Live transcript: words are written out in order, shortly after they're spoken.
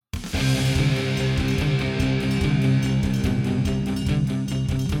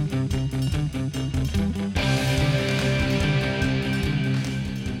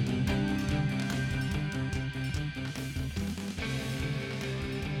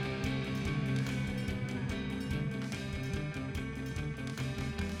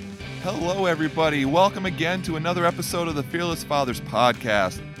Hello, everybody. Welcome again to another episode of the Fearless Fathers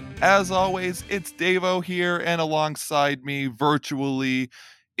podcast. As always, it's Davo here, and alongside me, virtually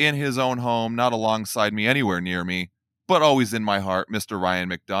in his own home, not alongside me anywhere near me, but always in my heart, Mr.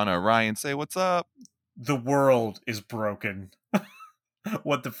 Ryan McDonough. Ryan, say what's up. The world is broken.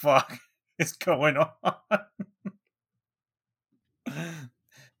 What the fuck is going on?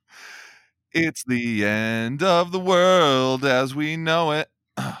 It's the end of the world as we know it.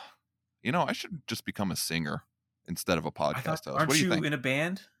 You know, I should just become a singer instead of a podcast host. Aren't What do you think? in a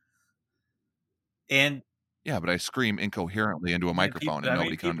band? And yeah, but I scream incoherently into a microphone and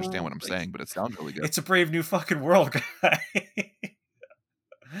nobody can understand what I'm saying, but it sounds really good. It's a brave new fucking world, guy.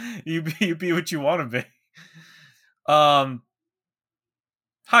 You be what you want to be. Hi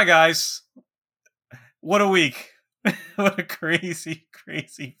guys. What a week. What a crazy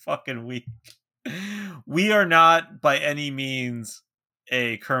fucking week. We are not by any means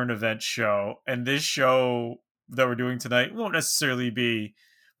a current event show, and this show that we're doing tonight won't necessarily be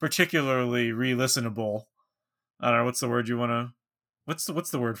particularly re-listenable. I don't know, what's the word you want to...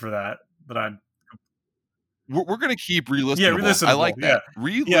 What's the word for that? We're going to keep re-listenable. Yeah, re-listenable. I like that. Yeah.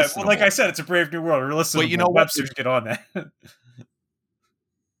 Re-listenable. Yeah, well, like I said, it's a brave new world. Re-listenable. But you know what? Webster's get on that.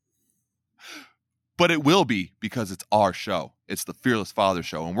 But it will be, because it's our show. It's the Fearless Father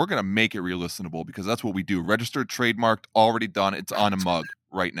show, and we're going to make it re-listenable because that's what we do. Registered, trademarked, already done. It's on a mug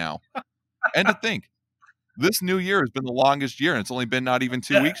right now. And to think, this new year has been the longest year, and it's only been not even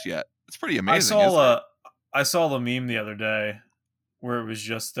 2 weeks yet. It's pretty amazing. I saw the meme the other day where it was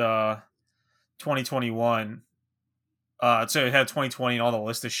just 2021. So it had 2020 and all the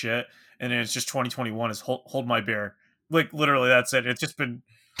list of shit, and then it's just 2021 is hold my beer. Like, literally, that's it. It's just been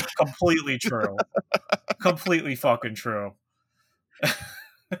completely true. Completely fucking true.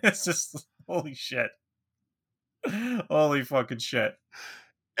 It's just, holy shit. Holy fucking shit.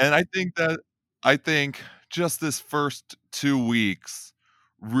 And I think just this first 2 weeks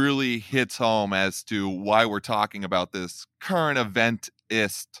really hits home as to why we're talking about this current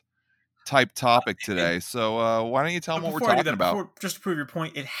event-ist type topic today. So why don't you tell them what we're talking about? Just to prove your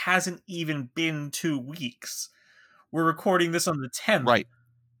point, it hasn't even been 2 weeks. We're recording this on the 10th. Right.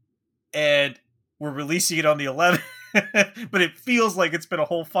 And we're releasing it on the 11th. But it feels like it's been a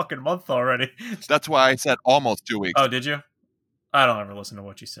whole fucking month already. That's why I said almost 2 weeks. Oh, did you? I don't ever listen to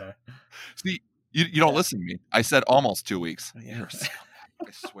what you say. See, you don't listen to me. I said almost 2 weeks. Yeah.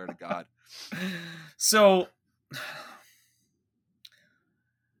 I swear to God. So,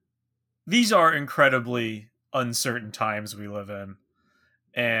 these are incredibly uncertain times we live in.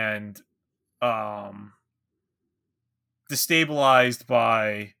 And destabilized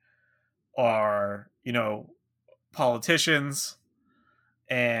by our, politicians.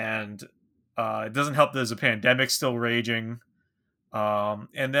 And it doesn't help there's a pandemic still raging.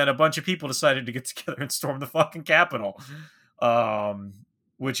 And then a bunch of people decided to get together and storm the fucking Capitol,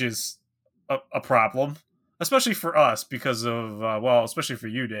 which is a problem, especially for us because of especially for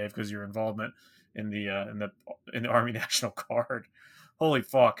you, Dave, because your involvement in the Army National Guard. Holy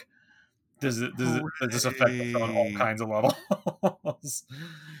fuck! Does this affect us on all kinds of levels?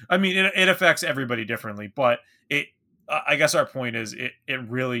 I mean, it affects everybody differently, but I guess our point is it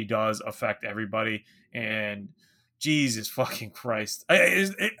really does affect everybody, and Jesus fucking Christ.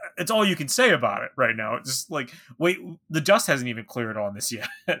 It's all you can say about it right now. It's just like, wait, the dust hasn't even cleared on this yet.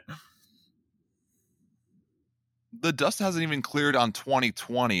 The dust hasn't even cleared on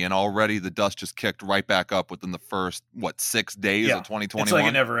 2020, and already the dust just kicked right back up within the first, 6 days of 2021? It's like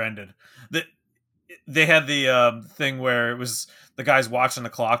it never ended. They had the thing where it was the guys watching the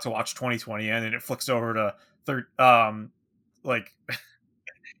clock to watch 2020 end, and it flicks over to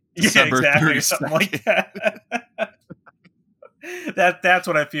December yeah, exactly, 32nd. something like that. That's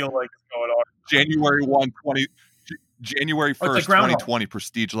what I feel like is going on. January 1st, 2020,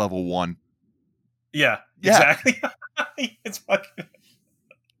 prestige level 1. Yeah, exactly. It's fucking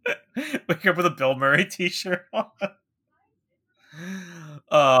wake up with a Bill Murray t-shirt on.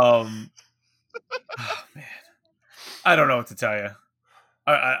 Oh, man, I don't know what to tell you.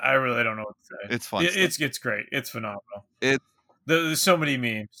 I really don't know what to say. It's fun. It's great. It's phenomenal. There's so many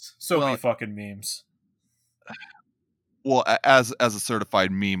memes. Many fucking memes. Well, as a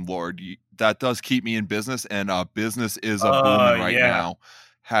certified meme lord, that does keep me in business, and business is a booming right now.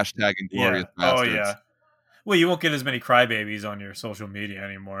 Hashtag Inglorious Bastards. Oh, yeah. Well, you won't get as many crybabies on your social media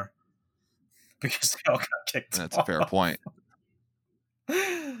anymore because they all got kicked That's off. a fair point.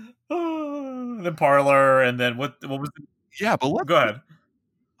 The Parler, and then what was it? Yeah, but go ahead.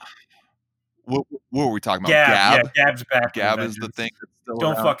 What were we talking about? Gab? Yeah, Gab's back. Gab is the thing that's still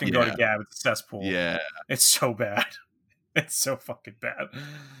Don't around. fucking go to Gab. It's a cesspool. Yeah. It's so bad. It's so fucking bad.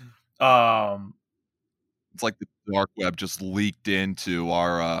 It's like the dark web just leaked into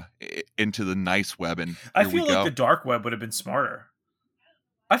our into the nice web, and I here we feel like the go. dark web would have been smarter.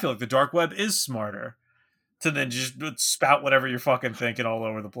 I feel like the dark web is smarter to then just spout whatever you're fucking thinking all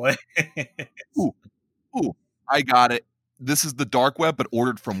over the place. Ooh, ooh, I got it. This is the dark web, but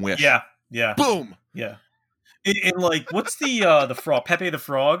ordered from Wish. Yeah, yeah, Boom. yeah. And like, what's the frog? Pepe the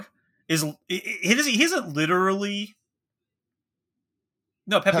Frog is he isn't literally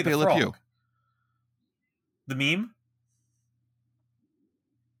no Pepe the Pepe Le Pew. Frog. The meme.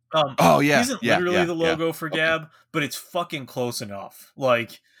 Oh He yeah, isn't yeah, literally yeah, the yeah. logo for Okay. Gab, but it's fucking close enough.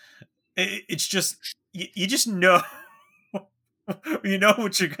 Like, it's just you just know you know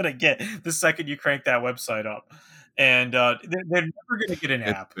what you're gonna get the second you crank that website up, and they're never gonna get an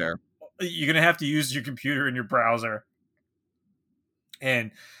It's app. fair. You're gonna have to use your computer and your browser,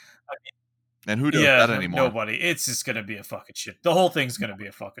 and And who does that yeah, anymore? nobody. It's just gonna be a fucking shit. The whole thing's gonna be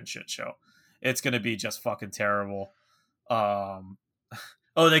a fucking shit show. It's gonna be just fucking terrible. Um,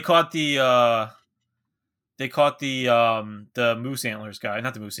 oh, the moose antlers guy,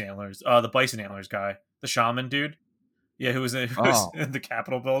 not the moose antlers, the bison antlers guy, the shaman dude. Yeah, who was Oh, in the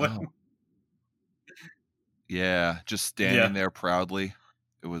Capitol building. oh, yeah, just Yeah, standing there proudly.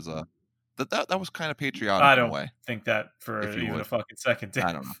 It was that was kind of patriotic I in a don't way, think that for if you even a would. fucking second.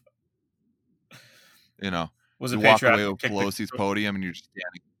 I don't know. Dave. You know, Was you it walk away patriotic to with kick the? Pelosi's podium, and you're just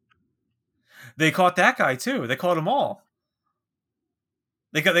standing. They caught that guy too. They caught them all.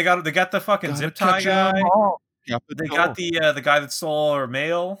 They got the fucking Gotta zip tie catch 'em guy. all. They got Capital. the guy that stole our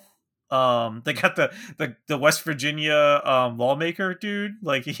mail. They got the West Virginia lawmaker dude.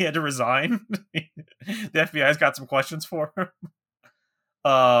 Like, he had to resign. The FBI's got some questions for him.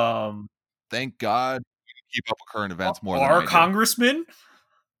 Thank God you can keep up with current events more than Our I do. congressman,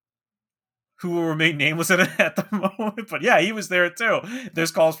 who will remain nameless at the moment, but yeah, he was there too.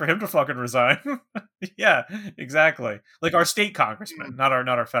 There's calls for him to fucking resign. Yeah, exactly. Like our state congressman, not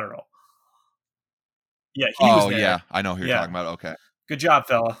our federal. Yeah, he was Oh there. yeah, I know who you're Yeah, talking about. Okay, good job,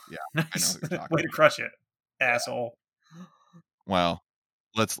 fella. yeah, I know Nice who you're talking way to about. crush it, Yeah. asshole. Well,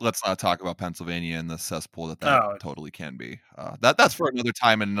 let's not talk about Pennsylvania and the cesspool that Oh, totally can be. That's for another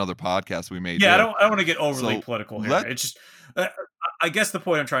time in another podcast we may yeah. I do. don't want to get overly So political here. let It's just, I guess the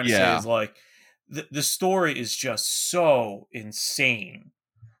point I'm trying to say yeah, is, like, the story is just so insane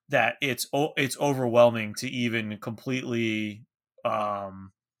that it's overwhelming to even completely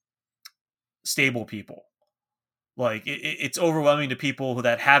um stable people. Like, it's overwhelming to people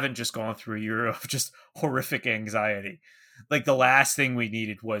that haven't just gone through a year of just horrific anxiety. Like, the last thing we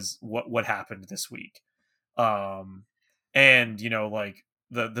needed was what happened this week. Um, and like,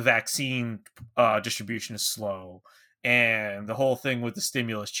 the vaccine distribution is slow, and the whole thing with the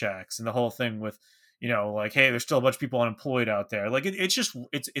stimulus checks, and the whole thing with like, hey, there's still a bunch of people unemployed out there. Like, it's just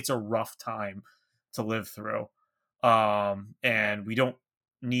it's a rough time to live through. And we don't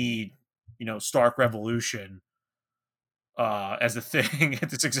need Stark Revolution as a thing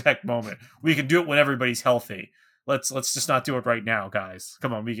at this exact moment. We can do it when everybody's healthy. Let's just not do it right now, guys.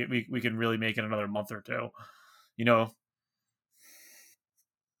 Come on, we can really make it another month or two. You know,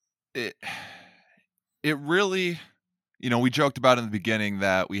 it it really, we joked about in the beginning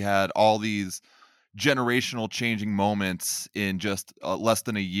that we had all these generational changing moments in just less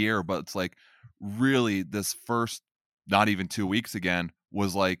than a year, but it's like really this first not even 2 weeks again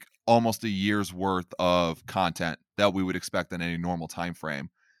was like almost a year's worth of content that we would expect in any normal time frame.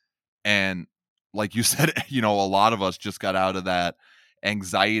 And like you said, a lot of us just got out of that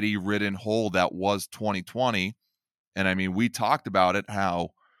anxiety ridden hole that was 2020. And I mean, we talked about it, how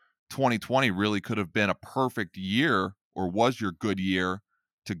 2020 really could have been a perfect year, or was your good year,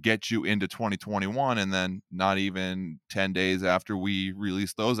 to get you into 2021. And then not even 10 days after we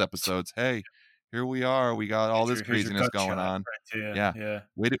released those episodes, hey, here we are. We got all this here's your craziness gut going shot on. right to you. Yeah. Yeah.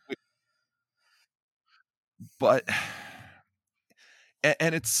 But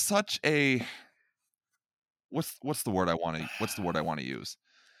and it's such a what's the word I want to use?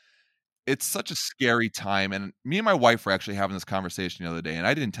 It's such a scary time. And me and my wife were actually having this conversation the other day, and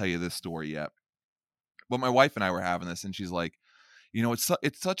I didn't tell you this story yet. But my wife and I were having this, and she's like,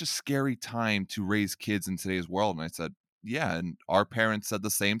 it's such a scary time to raise kids in today's world. And I said, yeah, and our parents said the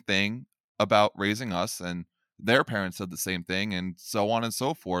same thing about raising us, and their parents said the same thing, and so on and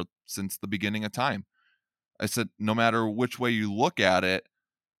so forth since the beginning of time. I said, no matter which way you look at it,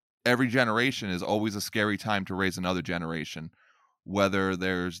 every generation is always a scary time to raise another generation. Whether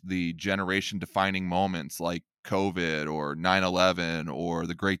there's the generation defining moments like COVID or 9/11 or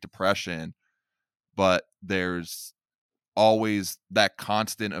the Great Depression, but there's always that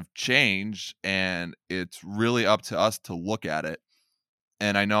constant of change, and it's really up to us to look at it.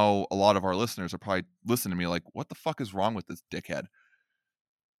 And I know a lot of our listeners are probably listening to me like, what the fuck is wrong with this dickhead?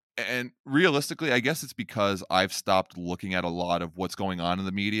 And realistically, I guess it's because I've stopped looking at a lot of what's going on in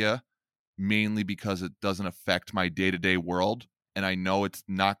the media, mainly because it doesn't affect my day-to-day world. And I know it's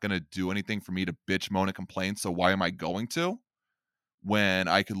not going to do anything for me to bitch, moan, and complain. So why am I going to? When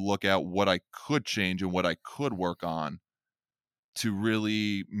I could look at what I could change and what I could work on to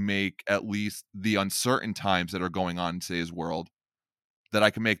really make at least the uncertain times that are going on in today's world, that I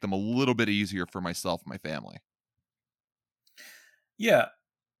can make them a little bit easier for myself and my family. Yeah,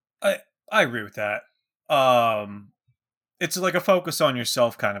 I agree with that. It's like a focus on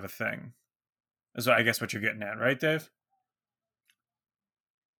yourself kind of a thing. Is I guess what you're getting at, right, Dave?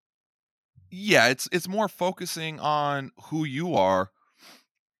 Yeah, it's more focusing on who you are,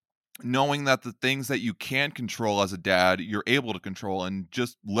 knowing that the things that you can control as a dad, you're able to control, and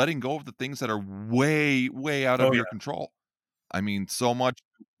just letting go of the things that are way, way out Oh of yeah, your control. I mean, so much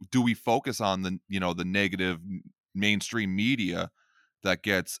do we focus on the negative mainstream media that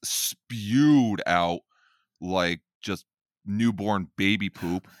gets spewed out like just newborn baby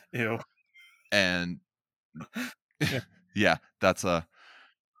poop. ew. And Yeah, yeah, that's a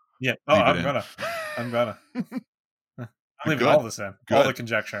yeah. Oh, leave it I'm in. gonna, I'm gonna. I'm leaving all Good, this in, all the good.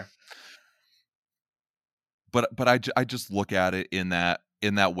 conjecture. But I just look at it in that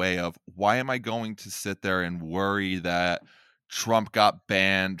way of, why am I going to sit there and worry that Trump got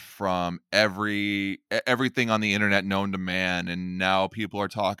banned from everything on the internet known to man, and now people are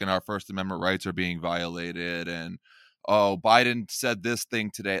talking our First Amendment rights are being violated, and oh, Biden said this thing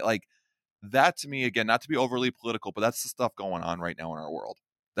today. Like, that to me, again, not to be overly political, but that's the stuff going on right now in our world.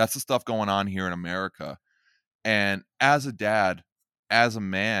 That's the stuff going on here in America. And as a dad, as a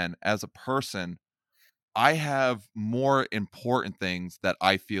man, as a person, I have more important things that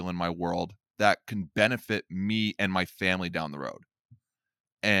I feel in my world that can benefit me and my family down the road.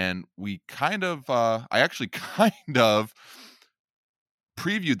 And we kind of, I actually kind of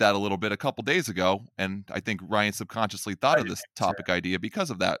previewed that a little bit a couple days ago. And I think Ryan subconsciously thought I of didn't this answer. topic idea because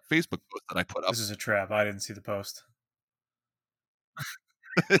of that Facebook post that I put up. This is a trap. I didn't see the post.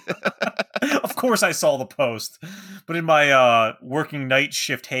 Of course, I saw the post, but in my working night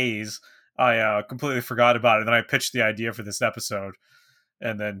shift haze, I completely forgot about it. Then I pitched the idea for this episode,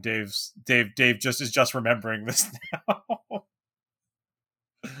 and then Dave just is just remembering this now.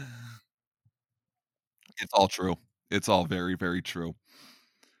 It's all true. It's all very, very true.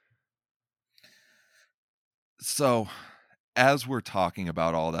 So, as we're talking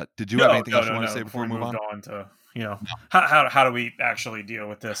about all that, did you have anything else you want to say before Before we we move moved on? on to No. how do we actually deal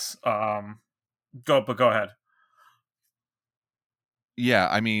with this? Go ahead. Yeah,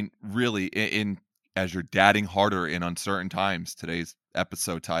 I mean, really, in as you're dadding harder in uncertain times, today's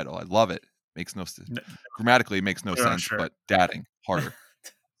episode title. I love it. Makes no sense. N- Grammatically, it makes no Put it on a sense, shirt. but dadding harder.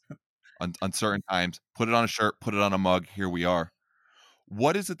 Uncertain times. Put it on a shirt, put it on a mug. Here we are.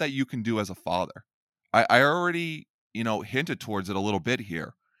 What is it that you can do as a father? I already, hinted towards it a little bit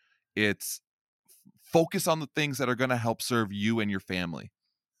here. It's focus on the things that are going to help serve you and your family.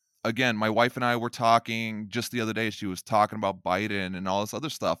 Again, my wife and I were talking just the other day. She was talking about Biden and all this other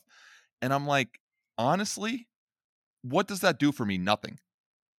stuff. And I'm like, honestly, what does that do for me? Nothing.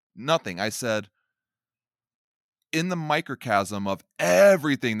 Nothing. I said, in the microcosm of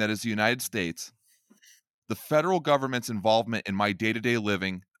everything that is the United States, the federal government's involvement in my day-to-day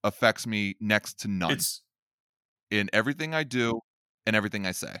living affects me next to none It's in everything I do and everything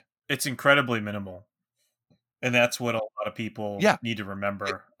I say. it's incredibly minimal, and that's what a lot of people Yeah. need to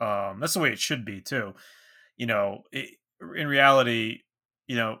remember. That's the way it should be too. In reality,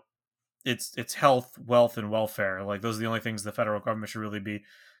 you know, it's health, wealth, and welfare. Like those are the only things the federal government should really be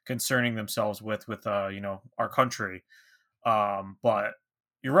concerning themselves with our country. But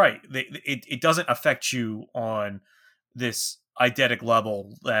you're right. It doesn't affect you on this eidetic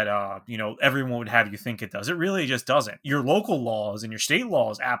level that everyone would have you think it does. It really just doesn't. Your local laws and your state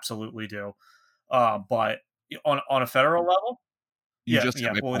laws absolutely do. But on a federal level, You yeah, just hit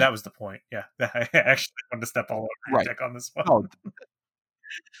yeah. my Well, point. that was the point. Yeah, I actually wanted to step all over your Right. dick on this one.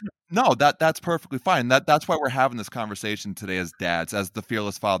 No, no, that's perfectly fine. That's why we're having this conversation today as dads, as the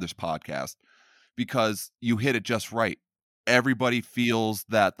Fearless Fathers podcast, because you hit it just right. Everybody feels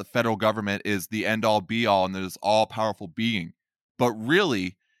that the federal government is the end all be all and this all powerful being. But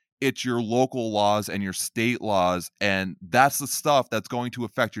really, it's your local laws and your state laws. And that's the stuff that's going to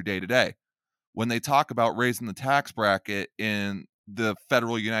affect your day to day. When they talk about raising the tax bracket in the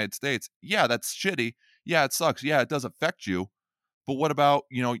federal United States, yeah, that's shitty. Yeah, it sucks. Yeah, it does affect you. But what about,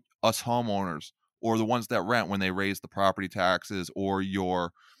 us homeowners or the ones that rent when they raise the property taxes, or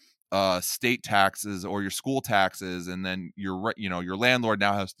your state taxes or your school taxes, and then your landlord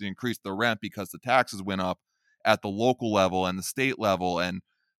now has to increase the rent because the taxes went up at the local level and the state level, and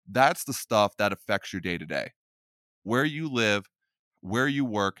that's the stuff that affects your day to day, where you live, where you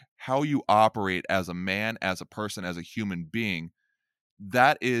work, how you operate as a man, as a person, as a human being.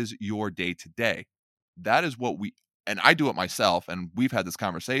 That is your day to day. That is what and I do it myself, and we've had this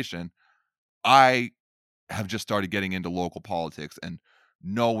conversation. I have just started getting into local politics and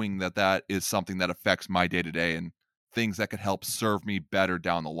knowing that that is something that affects my day to day and things that could help serve me better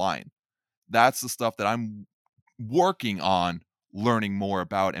down the line. That's the stuff that I'm working on learning more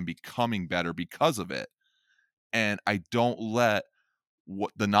about and becoming better because of it. And I don't let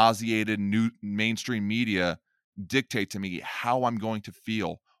what the nauseated new mainstream media dictate to me how I'm going to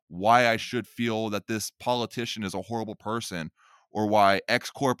feel, why I should feel that this politician is a horrible person, or why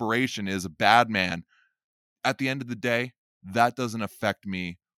X corporation is a bad man. At the end of the day, that doesn't affect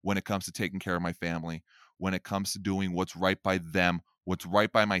me when it comes to taking care of my family, when it comes to doing what's right by them, what's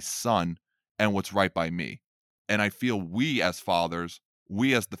right by my son, and what's right by me. And I feel we as fathers,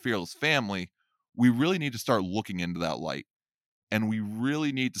 we as the Fearless family, we really need to start looking into that light. And we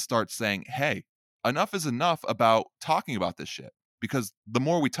really need to start saying, hey, enough is enough about talking about this shit. Because the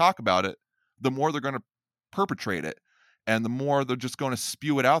more we talk about it, the more they're going to perpetrate it. And the more they're just going to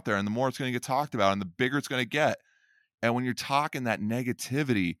spew it out there, and the more it's going to get talked about, and the bigger it's going to get. And when you're talking that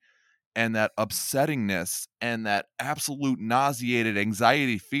negativity and that upsettingness and that absolute nauseated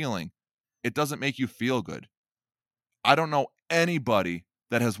anxiety feeling, it doesn't make you feel good. I don't know anybody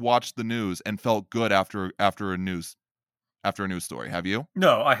that has watched the news and felt good after a news story. Have you?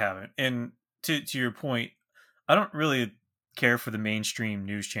 No, I haven't. And to your point, I don't really care for the mainstream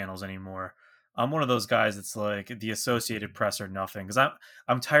news channels anymore. I'm one of those guys that's like the Associated Press or nothing, because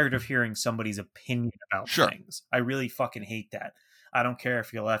I'm tired of hearing somebody's opinion about Sure. things. I really fucking hate that. I don't care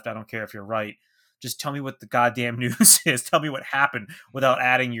if you're left. I don't care if you're right. Just tell me what the goddamn news is. Tell me what happened without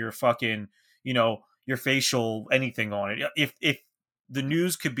adding your fucking, your facial anything on it. If the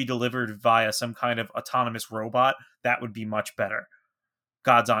news could be delivered via some kind of autonomous robot, that would be much better.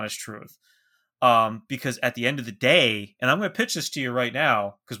 God's honest truth. Because at the end of the day, and I'm going to pitch this to you right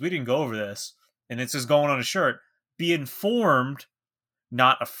now, because we didn't go over this, and it's just going on a shirt, be informed,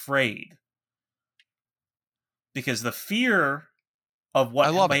 not afraid. Because the fear of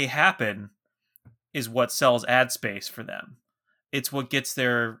what may happen is what sells ad space for them. It's what makes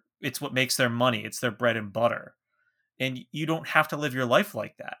their money. It's their bread and butter. And you don't have to live your life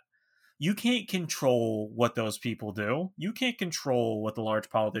like that. You can't control what those people do. You can't control what the large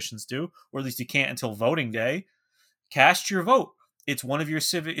politicians do, or at least you can't until voting day. Cast your vote. It's one of your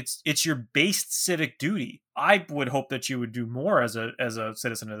it's your based civic duty. I would hope that you would do more as a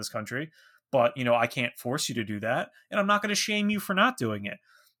citizen of this country, but I can't force you to do that, and I'm not going to shame you for not doing it.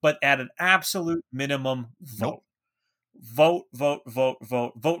 But at an absolute minimum, vote. Nope.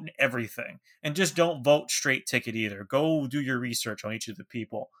 Vote in everything, and just don't vote straight ticket either. Go do your research on each of the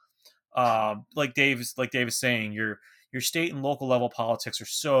people. Like Dave is saying, your state and local level politics are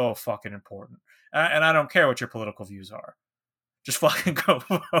so fucking important, and I don't care what your political views are. Just fucking go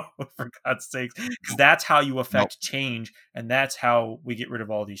vote, for God's sakes, because that's how you affect change, and that's how we get rid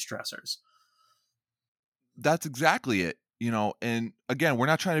of all these stressors. That's exactly it. And again, we're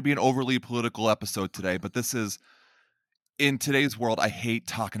not trying to be an overly political episode today, but this is, in today's world, I hate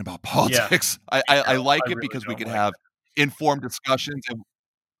talking about politics. Yeah. I like it really because we can have informed discussions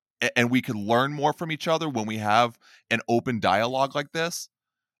and we can learn more from each other when we have an open dialogue like this.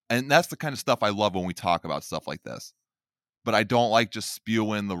 And that's the kind of stuff I love when we talk about stuff like this. But I don't like just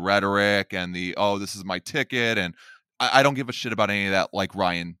spewing the rhetoric and this is my ticket. And I don't give a shit about any of that. Like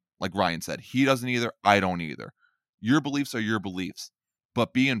Ryan said, he doesn't either. I don't either. Your beliefs are your beliefs,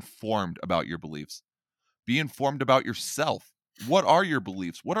 but be informed about your beliefs. Be informed about yourself. What are your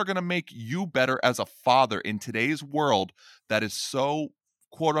beliefs? What are going to make you better as a father in today's world that is so,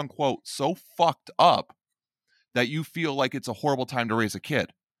 quote unquote, so fucked up that you feel like it's a horrible time to raise a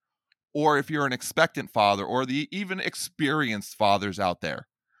kid? Or if you're an expectant father, or the even experienced fathers out there,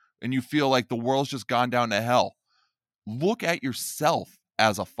 and you feel like the world's just gone down to hell, look at yourself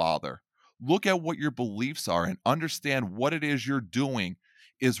as a father. Look at what your beliefs are and understand what it is you're doing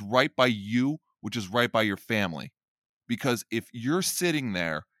is right by you, which is right by your family. Because if you're sitting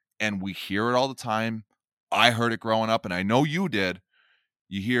there, and we hear it all the time, I heard it growing up, and I know you did.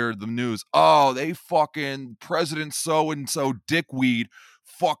 You hear the news, they fucking President so-and-so dickweed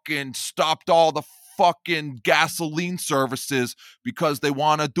fucking stopped all the fucking gasoline services because they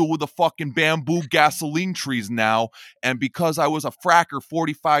want to do the fucking bamboo gasoline trees now. And because I was a fracker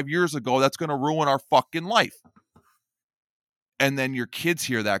 45 years ago, that's going to ruin our fucking life. And then your kids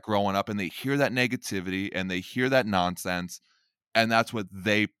hear that growing up, and they hear that negativity and they hear that nonsense, and that's what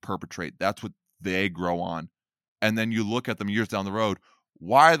they perpetrate. That's what they grow on. And then you look at them years down the road.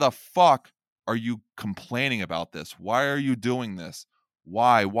 Why the fuck are you complaining about this? Why are you doing this?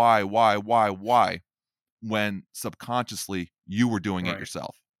 Why? When subconsciously you were doing it Right.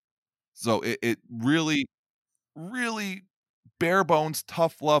 yourself. So it really, really bare bones,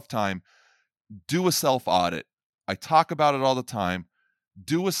 tough love time. Do a self audit. I talk about it all the time.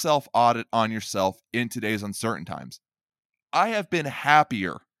 Do a self audit on yourself in today's uncertain times. I have been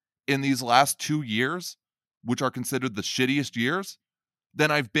happier in these last 2 years, which are considered the shittiest years,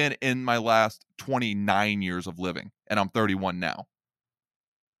 than I've been in my last 29 years of living. And I'm 31 now.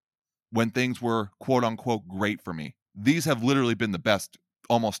 When things were quote unquote great for me. These have literally been the best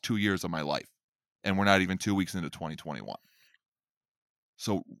almost 2 years of my life. And we're not even 2 weeks into 2021.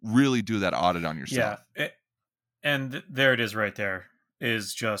 So really do that audit on yourself. Yeah. There it is right there,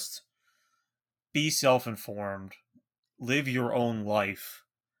 is just be self-informed, live your own life,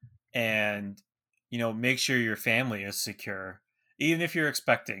 and, make sure your family is secure. Even if you're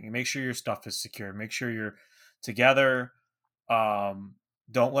expecting, make sure your stuff is secure. Make sure you're together. Don't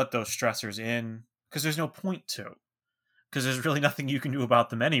let those stressors in, because there's no point to. Because there's really nothing you can do about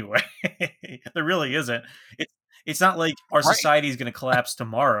them anyway. There really isn't. It's not like our society is going to collapse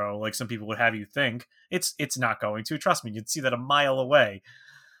tomorrow, like some people would have you think. It's not going to. Trust me, you'd see that a mile away.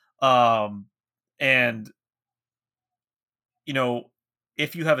 And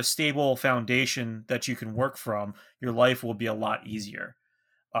if you have a stable foundation that you can work from, your life will be a lot easier.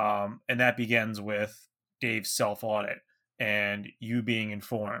 And that begins with Dave's self audit and you being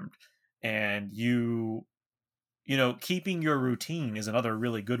informed, and keeping your routine is another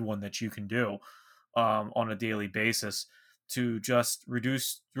really good one that you can do on a daily basis to just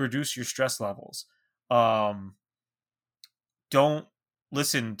reduce your stress levels. Don't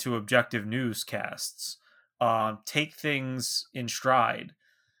listen to objective newscasts. Take things in stride.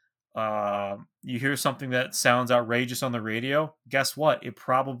 You hear something that sounds outrageous on the radio, guess what? It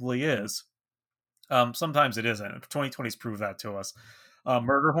probably is. Sometimes it isn't. 2020's proved that to us.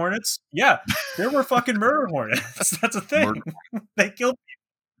 Murder hornets? Yeah, there were fucking murder hornets. That's a thing. They killed people.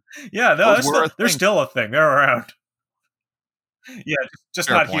 Yeah, no, they're still a thing. They're around. Yeah, just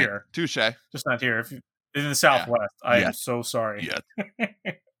not point. Here. Touche. Just not here. If in the Southwest, I am so sorry.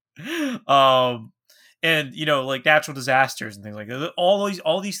 And like natural disasters and things like that.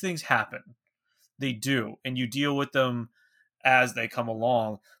 All these things happen. They do, and you deal with them as they come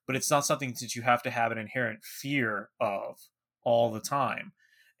along. But it's not something that you have to have an inherent fear of all the time.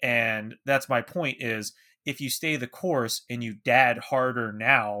 And that's my point, is if you stay the course and you dad harder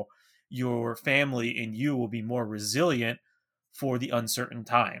now, your family and you will be more resilient for the uncertain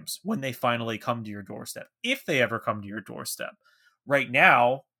times when they finally come to your doorstep, if they ever come to your doorstep. Right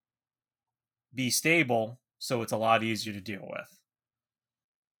now, be stable, so it's a lot easier to deal with.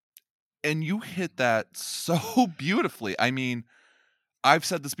 And you hit that so beautifully. I mean, I've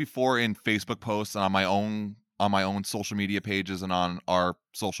said this before in Facebook posts and on my own social media pages and on our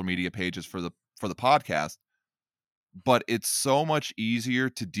social media pages for the podcast. But it's so much easier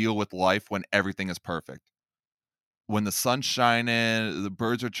to deal with life when everything is perfect. When the sun's shining, the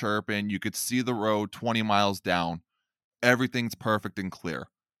birds are chirping, you could see the road 20 miles down. Everything's perfect and clear.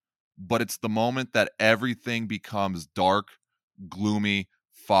 But it's the moment that everything becomes dark, gloomy,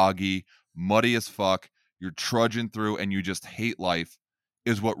 foggy, muddy as fuck, you're trudging through and you just hate life,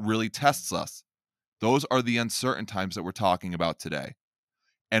 is what really tests us. Those are the uncertain times that we're talking about today.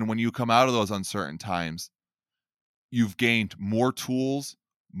 And when you come out of those uncertain times, you've gained more tools,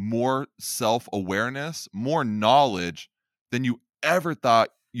 more self-awareness, more knowledge than you ever thought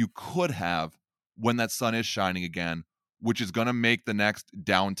you could have when that sun is shining again, which is going to make the next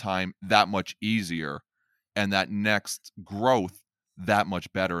downtime that much easier and that next growth that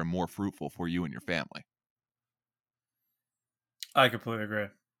much better and more fruitful for you and your family. I completely agree.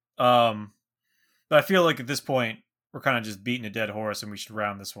 But I feel like at this point, we're kind of just beating a dead horse and we should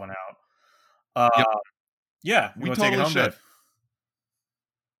round this one out. Yep. Yeah, we totally should.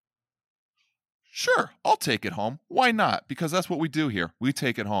 Sure, I'll take it home. Why not? Because that's what we do here. We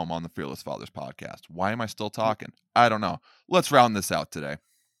take it home on the Fearless Fathers podcast. Why am I still talking? I don't know. Let's round this out today.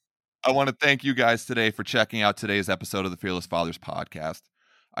 I want to thank you guys today for checking out today's episode of the Fearless Fathers podcast.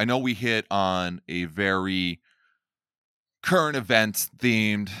 I know we hit on a very current events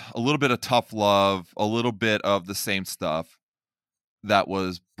themed, a little bit of tough love, a little bit of the same stuff that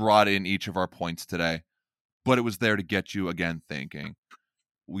was brought in each of our points today, but it was there to get you again thinking.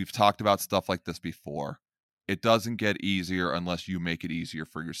 We've talked about stuff like this before. It doesn't get easier unless you make it easier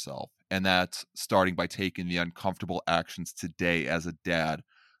for yourself. And that's starting by taking the uncomfortable actions today as a dad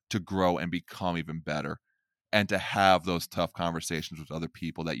to grow and become even better, and to have those tough conversations with other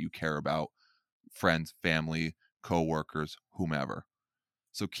people that you care about, friends, family, coworkers, whomever.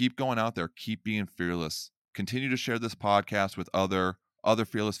 So keep going out there, keep being fearless. Continue to share this podcast with other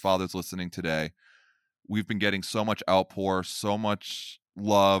fearless fathers listening today. We've been getting so much outpour, so much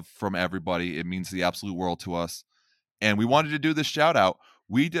love from everybody. It means the absolute world to us. And we wanted to do this shout out.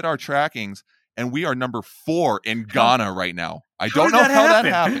 We did our trackings and we are number 4 in Ghana right now. I don't know how that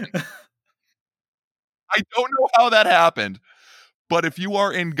happened. I don't know how that happened. But if you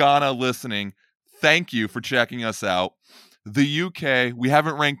are in Ghana listening, thank you for checking us out. The UK, we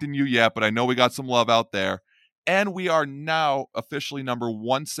haven't ranked in you yet, but I know we got some love out there. And we are now officially number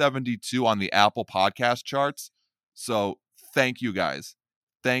 172 on the Apple podcast charts. So thank you guys.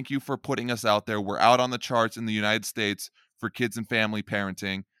 Thank you for putting us out there. We're out on the charts in the United States for kids and family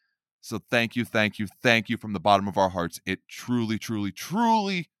parenting. So thank you from the bottom of our hearts. It truly, truly,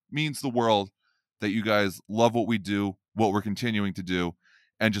 truly means the world that you guys love what we do, what we're continuing to do,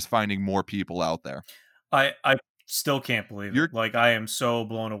 and just finding more people out there. I still can't believe it. Like, I am so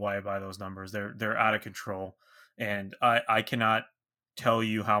blown away by those numbers. They're out of control. And I cannot tell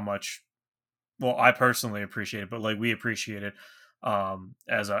you how much, well, I personally appreciate it, but like, we appreciate it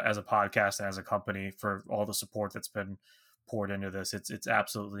as a podcast and as a company for all the support that's been poured into this. It's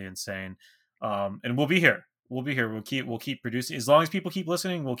absolutely insane. And we'll be here. We'll keep producing. As long as people keep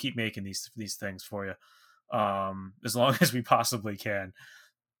listening, we'll keep making these things for you. As long as we possibly can.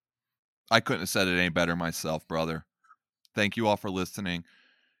 I couldn't have said it any better myself, brother. Thank you all for listening.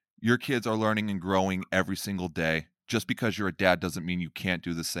 Your kids are learning and growing every single day. Just because you're a dad doesn't mean you can't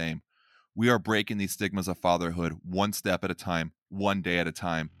do the same. We are breaking these stigmas of fatherhood one step at a time, one day at a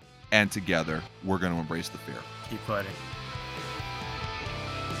time. And together, we're going to embrace the fear. Keep fighting.